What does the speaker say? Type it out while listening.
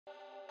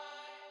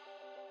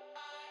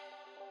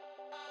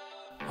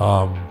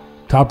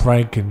Top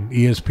Rank and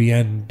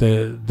ESPN,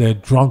 they're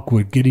drunk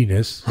with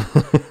giddiness.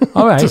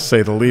 All right, to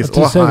say the least.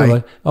 To say the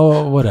least.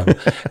 Oh, whatever.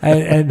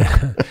 and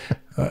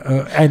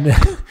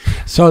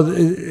so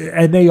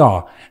they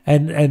are,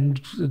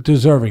 and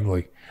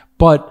deservingly,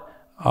 but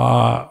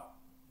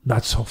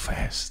not so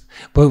fast.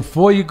 But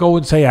before you go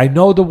and say, I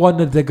know the one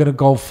that they're going to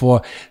go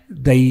for,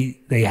 they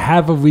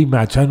have a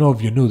rematch. I don't know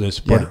if you knew this,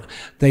 but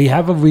they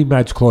have a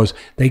rematch clause.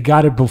 They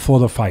got it before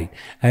the fight,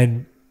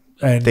 and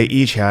they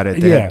each had it.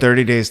 They had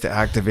 30 days to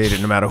activate it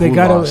no matter who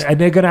lost.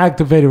 And they're going to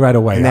activate it right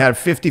away. And they had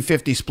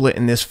 50-50 split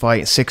in this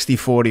fight,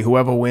 60-40.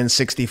 Whoever wins,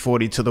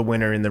 60-40 to the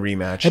winner in the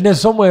rematch. And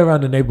there's somewhere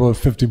around the neighborhood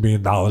of $50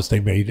 million they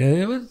made.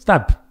 It's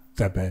not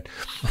that bad.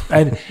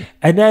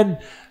 And then,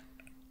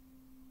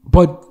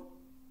 but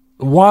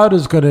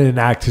Wilder's going to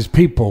enact his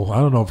people. I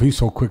don't know if he's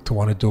so quick to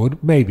want to do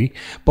it. Maybe.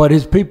 But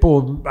his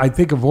people, I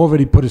think, have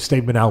already put a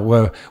statement out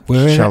where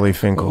we're in. Shelley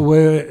Finkel.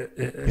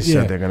 He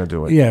said they're going to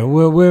do it. Yeah,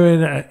 we're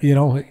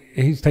in,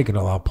 he's taken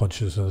a lot of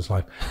punches in his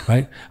life,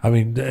 right? I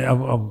mean, there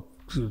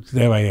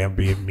I am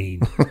being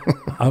mean.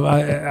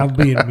 I'm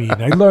being mean.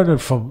 I learned it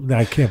from,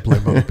 I can't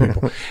blame other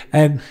people.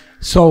 And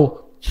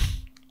so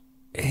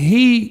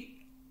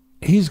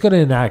he's going to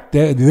enact,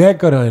 they're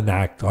going to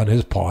enact on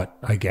his part,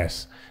 I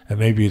guess. And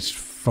maybe it's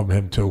from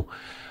him too.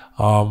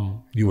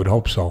 You would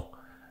hope so.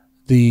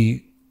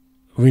 The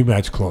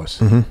rematch clause.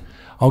 Mm-hmm.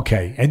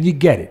 Okay, and you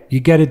get it. You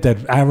get it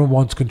that Aaron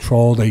wants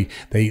control.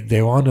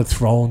 They're on the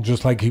throne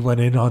just like he went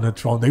in on the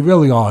throne. They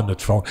really are on the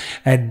throne,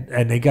 and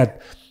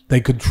they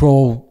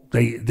control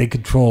a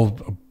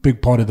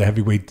big part of the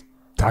heavyweight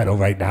title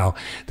right now.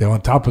 They're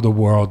on top of the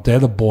world. They're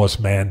the boss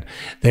man.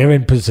 They're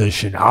in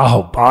position.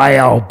 Oh boy,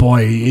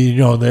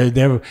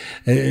 they're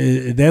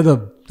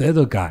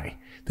the guy.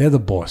 They're the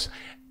boss.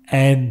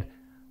 And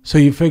so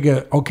you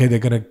figure, okay, they're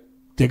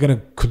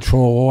gonna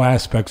control all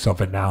aspects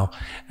of it now,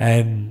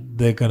 and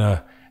they're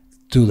gonna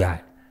do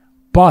that.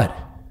 But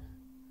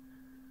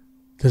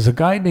there's a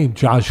guy named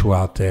Joshua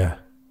out there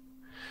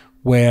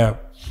where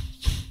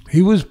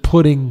he was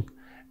putting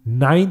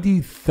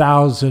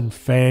 90,000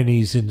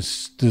 fannies in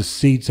the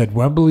seats at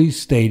Wembley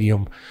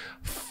Stadium,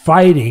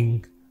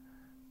 fighting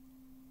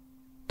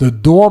the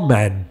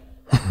doormen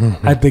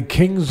at the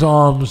King's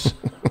Arms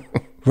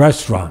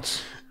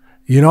restaurants.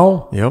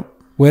 Yep.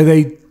 Where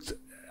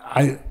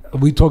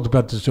we talked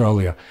about this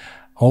earlier.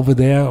 Over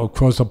there,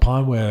 across the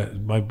pond, where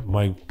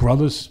my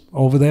brother's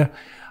over there,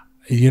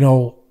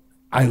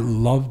 I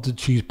love the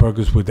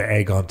cheeseburgers with the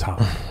egg on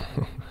top.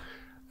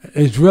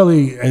 It's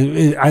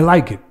really, I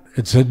like it.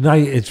 It's a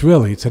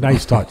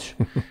nice touch.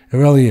 It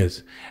really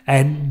is.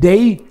 And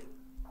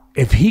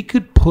if he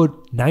could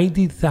put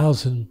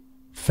 90,000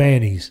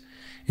 fannies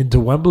into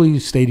Wembley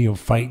Stadium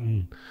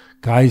fighting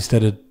guys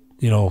that are,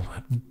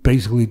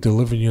 basically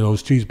delivering you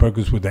those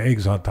cheeseburgers with the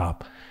eggs on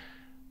top.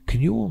 Can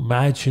you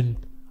imagine?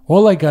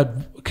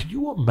 Can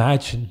you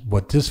imagine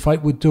what this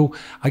fight would do?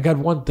 I got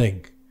one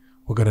thing.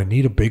 We're going to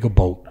need a bigger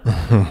boat.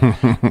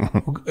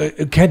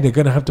 Ken, they're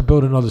going to have to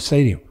build another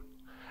stadium.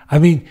 I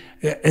mean,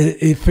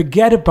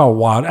 forget about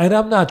Wilder. And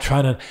I'm not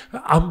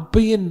I'm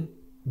being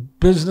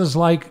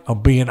businesslike.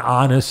 I'm being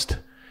honest.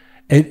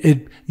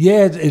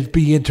 It'd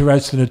be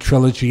interesting, a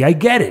trilogy. I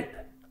get it.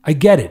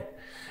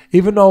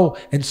 Even though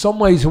in some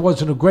ways it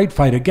wasn't a great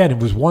fight. Again, it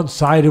was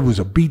one-sided. It was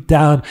a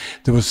beatdown.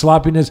 There was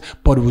sloppiness.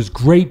 But it was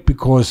great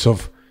because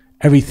of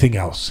everything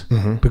else.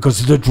 Mm-hmm.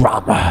 Because of the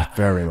drama.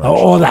 Very much.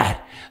 All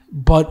that.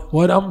 But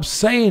what I'm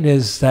saying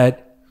is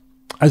that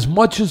as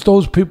much as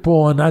those people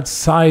on that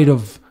side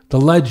of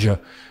the ledger,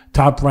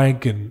 Top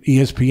Rank and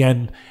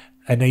ESPN,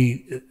 and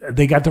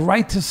they got the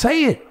right to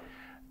say it,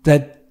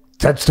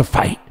 that's the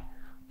fight.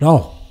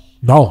 No.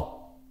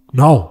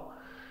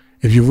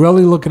 If you're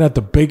really looking at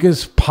the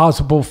biggest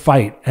possible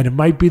fight, and it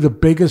might be the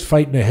biggest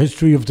fight in the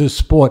history of this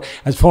sport,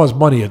 as far as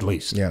money at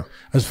least. Yeah.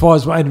 As far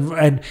as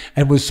and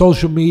with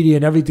social media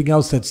and everything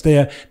else that's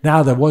there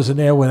now that wasn't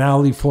there when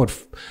Ali fought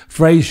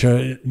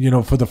Frazier,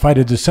 for the fight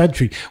of the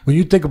century. When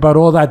you think about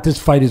all that, this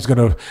fight is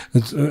gonna.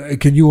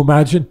 Can you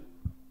imagine?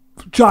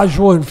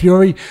 Joshua and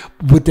Fury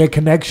with their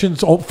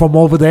connections from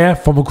over there,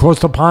 from across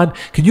the pond.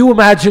 Can you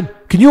imagine?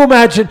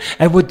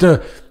 And with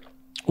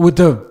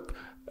the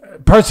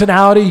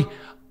personality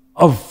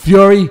of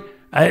Fury,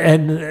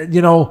 and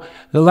the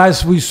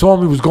last we saw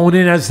him, he was going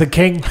in as the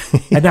king,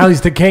 and now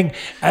he's the king.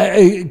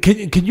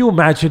 Can you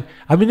imagine?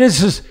 I mean,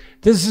 this is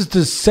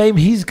the same.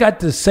 He's got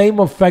the same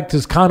effect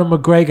as Conor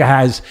McGregor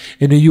has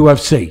in the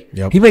UFC.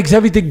 Yep. He makes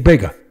everything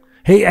bigger.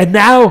 And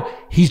now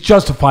he's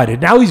justified it.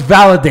 Now he's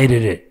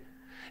validated it.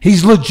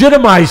 He's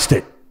legitimized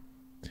it.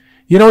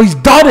 He's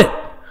done it.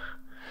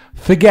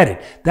 Forget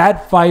it.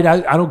 That fight,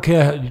 I don't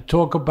care how you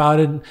talk about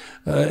it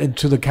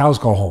until the cows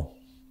go home.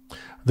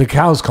 The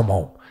cows come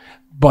home.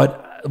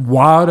 But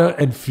Wilder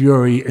and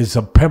Fury is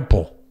a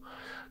pimple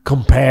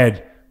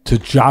compared to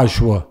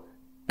Joshua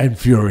and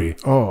Fury.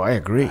 Oh, I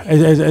agree.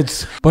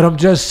 But I'm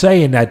just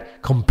saying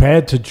that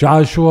compared to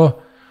Joshua,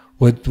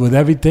 with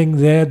everything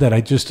there that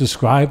I just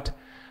described,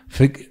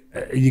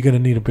 you're going to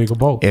need a bigger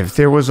boat. If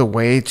there was a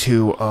way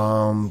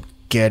to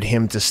get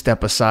him to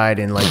step aside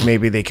and like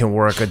maybe they can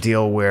work a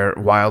deal where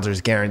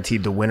Wilder's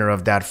guaranteed the winner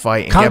of that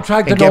fight and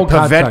Contract get, or no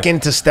contract?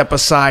 Povetkin to step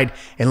aside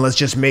and let's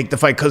just make the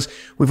fight, because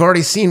we've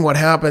already seen what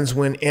happens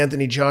when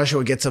Anthony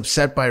Joshua gets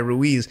upset by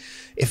Ruiz.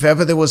 If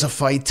ever there was a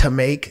fight to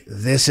make,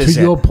 this is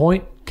To it. your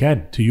point,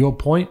 Ken, to your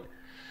point,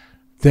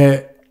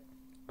 that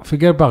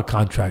forget about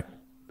contract.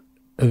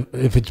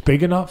 If it's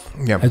big enough,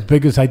 as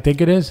big as I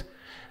think it is,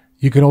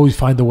 you can always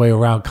find a way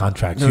around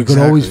contracts. No, you can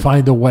always exactly.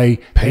 find a way.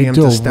 Pay him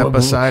to step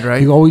aside,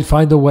 right? You always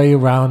find a way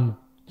around,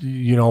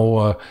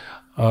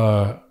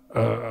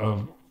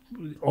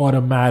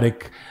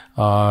 automatic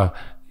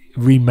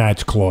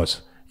rematch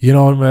clause. You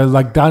know,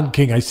 like Don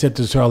King, I said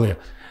this earlier.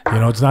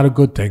 It's not a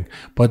good thing.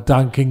 But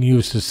Don King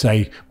used to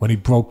say, when he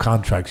broke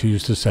contracts, he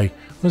used to say,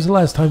 "When's the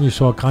last time you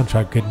saw a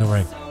contract get in the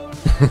ring?"